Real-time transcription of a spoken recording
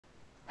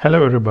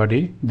Hello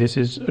everybody, this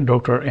is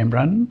Dr.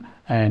 Imran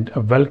and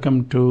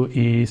welcome to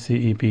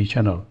ECEP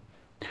channel.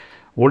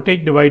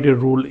 Voltage divider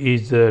rule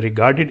is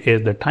regarded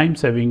as the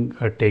time-saving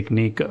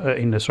technique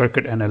in the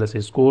circuit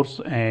analysis course,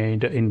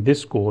 and in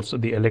this course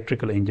the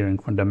electrical engineering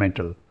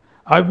fundamental.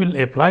 I will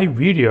apply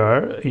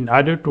VDR in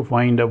order to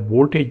find a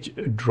voltage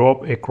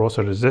drop across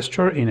a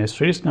resistor in a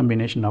series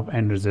combination of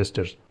n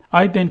resistors.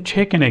 I then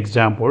take an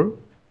example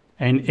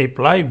and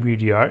apply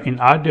VDR in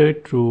order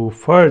to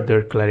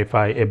further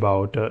clarify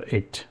about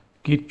it.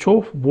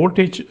 Kirchhoff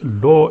voltage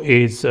law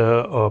is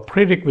a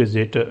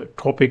prerequisite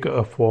topic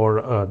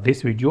for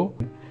this video,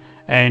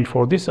 and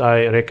for this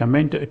I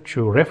recommend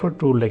to refer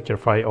to lecture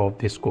 5 of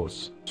this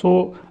course.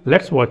 So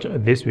let's watch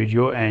this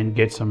video and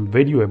get some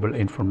valuable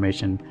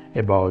information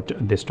about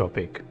this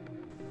topic.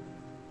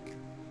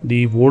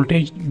 The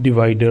voltage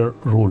divider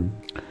rule.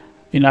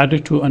 In order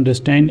to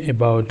understand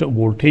about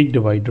voltage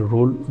divider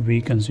rule, we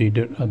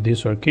consider this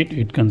circuit.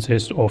 It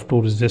consists of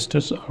two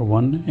resistors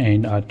R1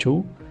 and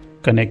R2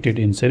 connected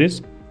in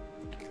series,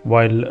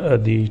 while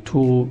the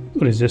two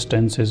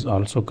resistances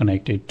also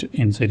connected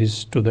in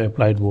series to the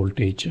applied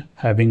voltage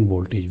having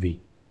voltage V.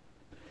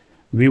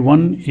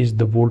 V1 is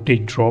the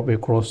voltage drop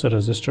across the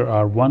resistor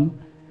R1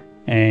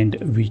 and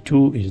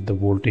V2 is the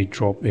voltage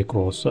drop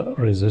across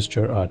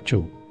resistor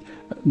R2.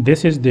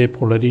 This is the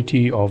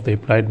polarity of the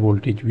applied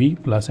voltage V,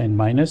 plus and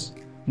minus,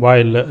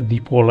 while the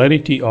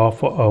polarity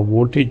of a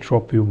voltage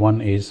drop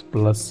V1 is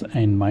plus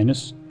and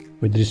minus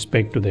with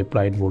respect to the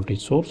applied voltage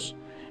source,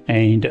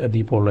 and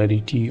the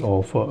polarity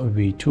of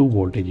V2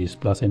 voltage is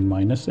plus and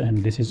minus,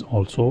 and this is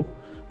also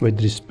with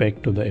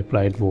respect to the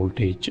applied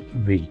voltage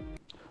V.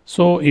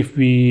 So if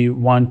we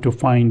want to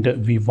find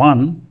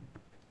V1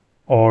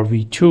 or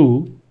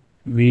V2,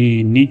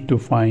 we need to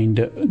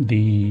find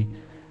the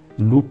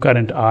loop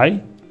current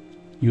I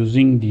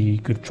using the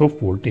Kirchhoff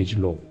voltage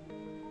law.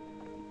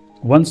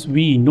 Once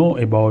we know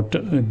about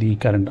the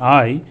current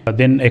I,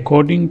 then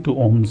according to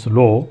Ohm's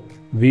law,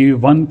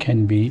 V1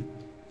 can be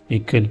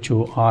equal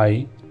to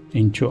I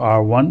into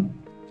R1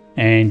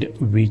 and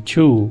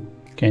V2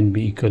 can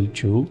be equal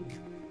to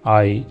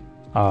I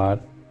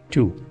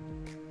R2.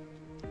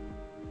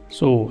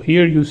 So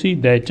here you see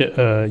that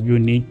you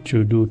need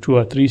to do 2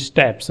 or 3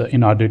 steps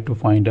in order to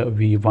find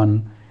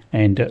V1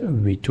 and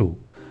V2.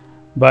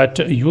 But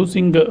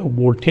using the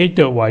voltage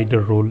divider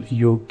rule,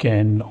 you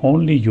can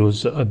only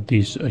use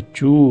these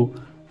two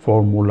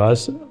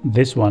formulas,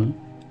 this one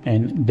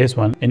and this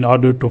one, in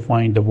order to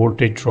find the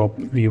voltage drop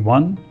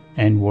V1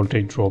 and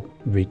voltage drop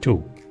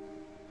V2.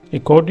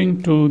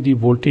 According to the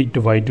voltage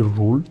divider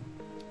rule,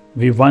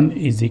 V1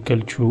 is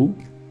equal to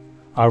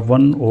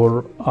R1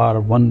 or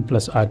R1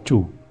 plus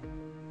R2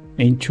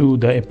 into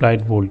the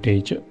applied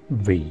voltage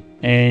V,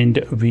 and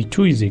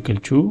V2 is equal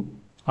to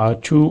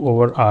R2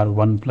 over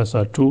R1 plus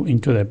R2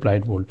 into the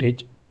applied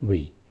voltage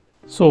V.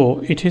 So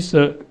it is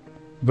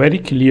very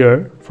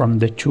clear from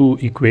the two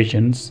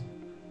equations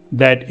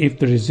that if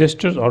the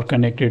resistors are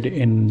connected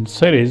in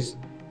series,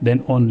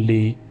 then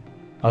only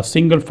a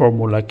single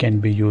formula can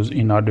be used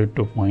in order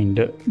to find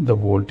the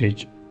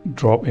voltage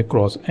drop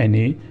across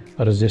any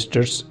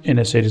resistors in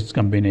a series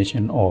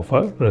combination of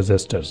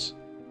resistors.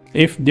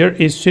 If there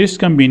is series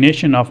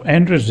combination of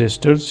n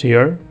resistors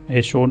here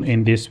as shown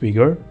in this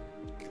figure,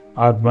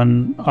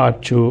 R1,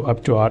 R2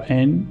 up to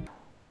Rn,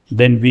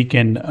 then we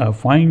can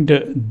find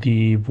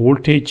the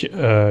voltage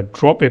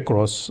drop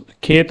across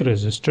kth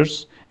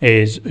resistors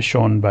as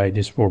shown by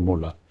this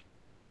formula.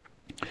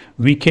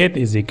 Vkth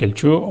is equal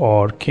to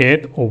or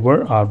kth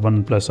over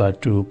R1 plus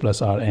R2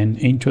 plus Rn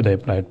into the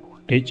applied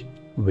voltage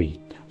V.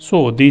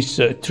 So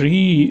these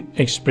three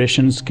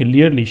expressions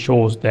clearly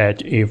shows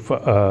that if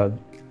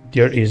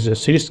there is a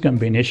series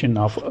combination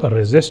of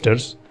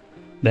resistors,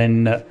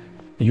 then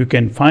you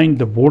can find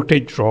the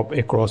voltage drop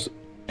across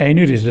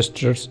any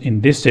resistors in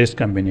this series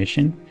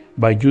combination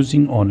by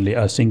using only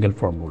a single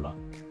formula.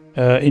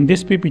 In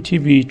this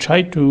PPT, we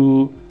try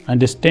to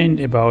understand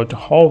about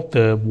how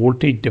the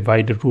voltage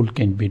divider rule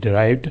can be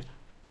derived.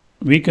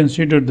 We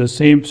consider the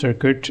same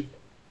circuit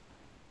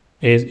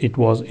as it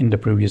was in the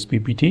previous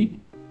PPT.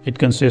 It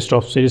consists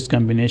of series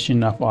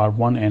combination of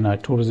R1 and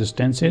R2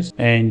 resistances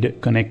and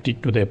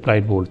connected to the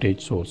applied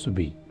voltage source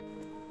V.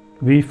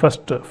 We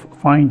first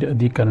find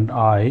the current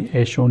I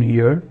as shown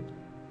here,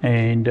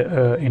 and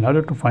in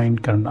order to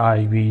find current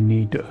I, we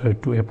need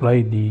to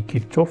apply the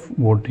Kirchhoff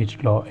voltage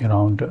law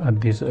around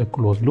this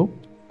closed loop.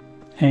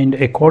 And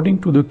according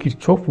to the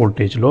Kirchhoff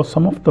voltage law,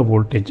 sum of the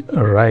voltage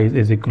rise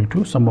is equal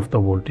to sum of the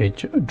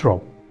voltage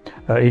drop.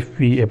 If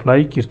we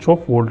apply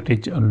Kirchhoff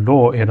voltage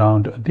law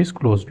around this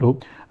closed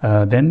loop,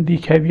 then the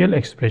KVL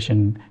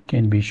expression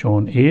can be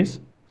shown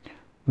as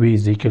V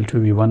is equal to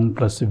V1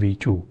 plus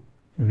V2.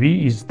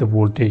 V is the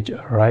voltage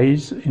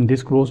rise in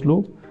this closed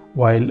loop,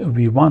 while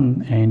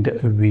V1 and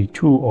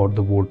V2 are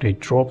the voltage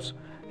drops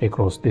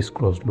across this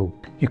closed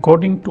loop.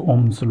 According to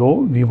Ohm's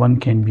law,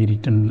 V1 can be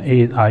written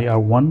as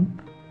IR1,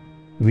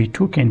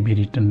 V2 can be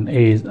written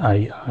as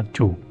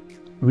IR2.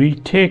 We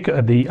take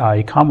the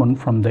I common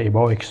from the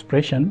above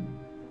expression,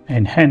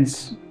 and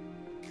hence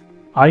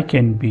I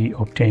can be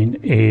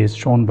obtained as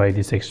shown by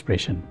this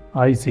expression.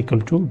 I is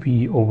equal to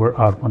V over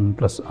R1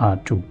 plus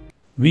R2.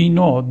 We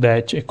know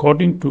that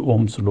according to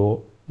Ohm's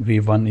law,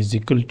 V1 is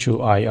equal to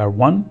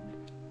IR1.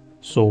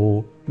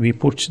 So we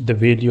put the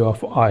value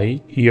of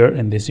I here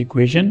in this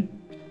equation,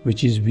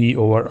 which is V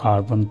over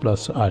R1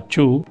 plus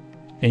R2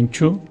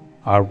 into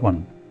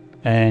R1.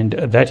 And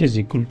that is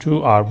equal to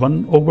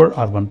R1 over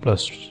R1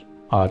 plus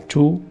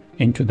R2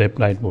 into the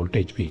applied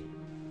voltage V.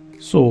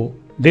 So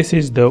this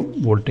is the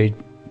voltage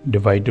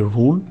divider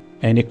rule,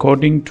 and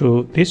according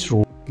to this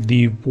rule,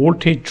 the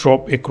voltage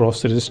drop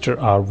across resistor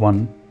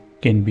R1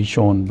 can be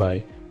shown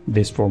by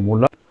this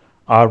formula,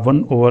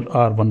 R1 over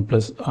R1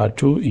 plus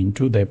R2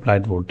 into the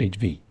applied voltage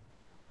V.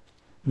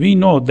 We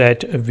know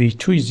that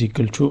V2 is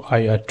equal to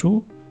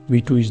IR2.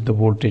 V2 is the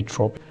voltage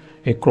drop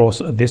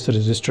across this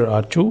resistor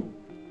R2.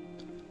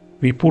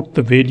 We put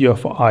the value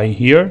of I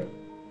here,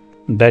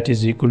 that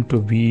is equal to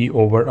V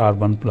over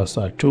R1 plus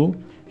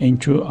R2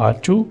 into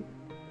R2,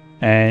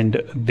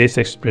 and this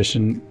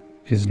expression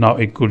is now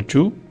equal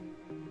to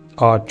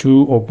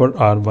R2 over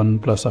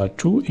R1 plus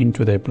R2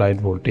 into the applied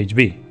voltage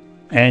V.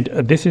 And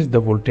this is the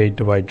voltage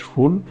divide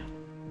rule,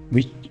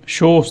 which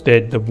shows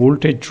that the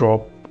voltage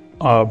drop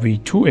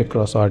V2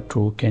 across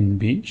R2 can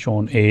be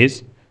shown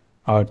as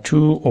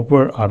R2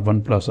 over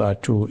R1 plus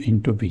R2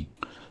 into V.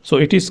 So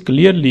it is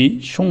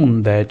clearly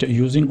shown that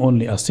using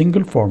only a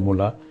single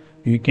formula,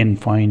 you can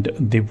find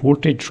the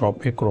voltage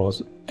drop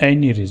across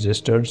any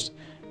resistors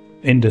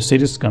in the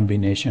series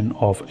combination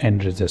of n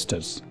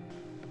resistors.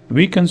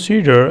 We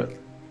consider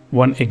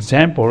one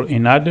example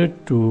in order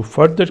to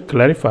further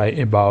clarify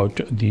about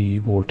the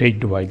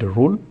voltage divider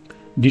rule.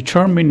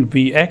 Determine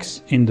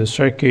Vx in the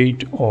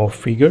circuit of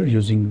figure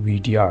using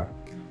VDR.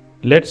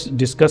 Let's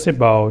discuss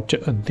about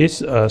this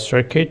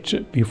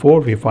circuit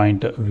before we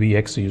find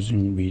Vx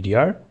using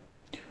VDR.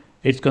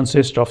 It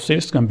consists of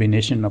series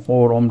combination of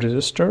 4 ohm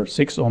resistor,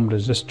 6 ohm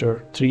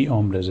resistor, 3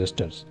 ohm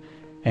resistors,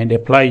 and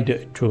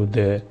applied to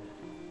the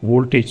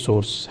voltage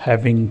source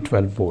having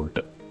 12 volt.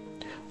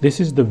 This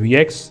is the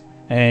Vx,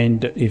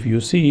 and if you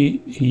see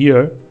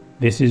here,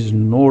 this is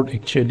node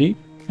actually,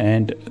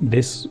 and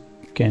this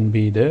can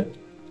be the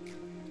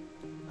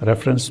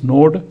reference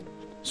node.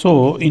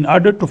 So in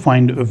order to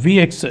find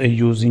Vx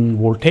using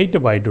voltage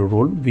divider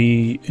rule,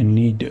 we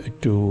need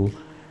to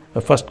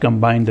first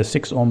combine the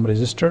 6 ohm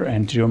resistor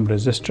and 3 ohm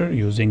resistor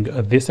using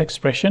this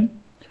expression.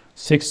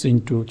 6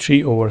 into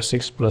 3 over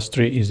 6 plus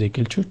 3 is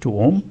equal to 2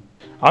 ohm.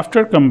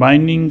 After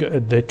combining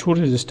the two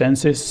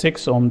resistances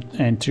 6 ohm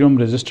and 3 ohm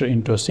resistor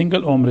into a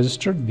single ohm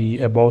resistor, the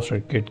above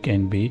circuit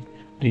can be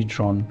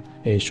redrawn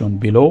as shown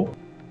below.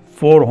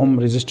 4 ohm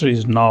resistor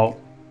is now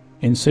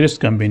in series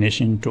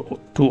combination to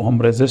 2 ohm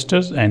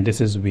resistors, and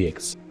this is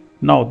Vx.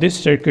 Now this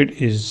circuit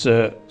is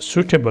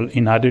suitable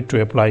in order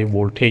to apply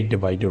voltage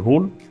divider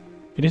rule.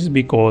 It is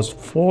because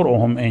 4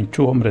 ohm and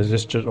 2 ohm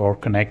resistors are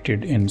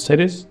connected in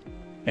series,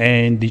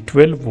 and the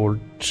 12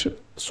 volt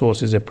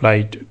source is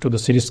applied to the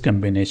series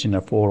combination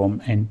of 4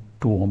 ohm and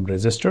 2 ohm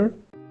resistor.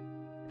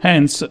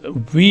 Hence,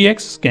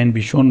 Vx can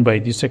be shown by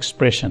this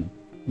expression.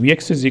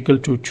 Vx is equal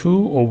to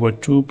 2 over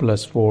 2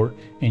 plus 4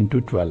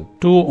 into 12.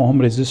 2 ohm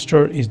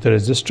resistor is the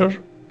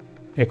resistor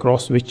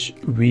across which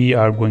we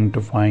are going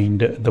to find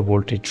the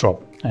voltage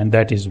drop, and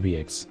that is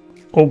Vx.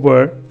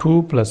 Over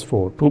 2 plus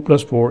 4. 2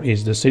 plus 4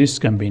 is the series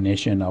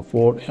combination of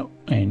 4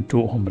 and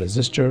 2 ohm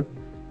resistor,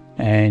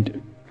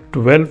 and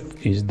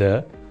 12 is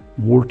the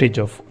voltage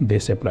of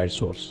this applied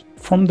source.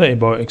 From the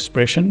above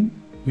expression,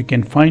 we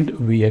can find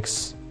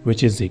Vx,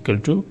 which is equal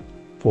to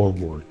 4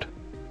 volt.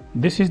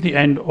 This is the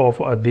end of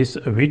this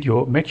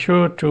video. Make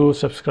sure to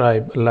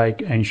subscribe,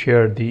 like and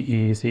share the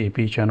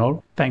EECAP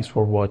channel. Thanks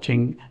for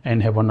watching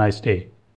and have a nice day.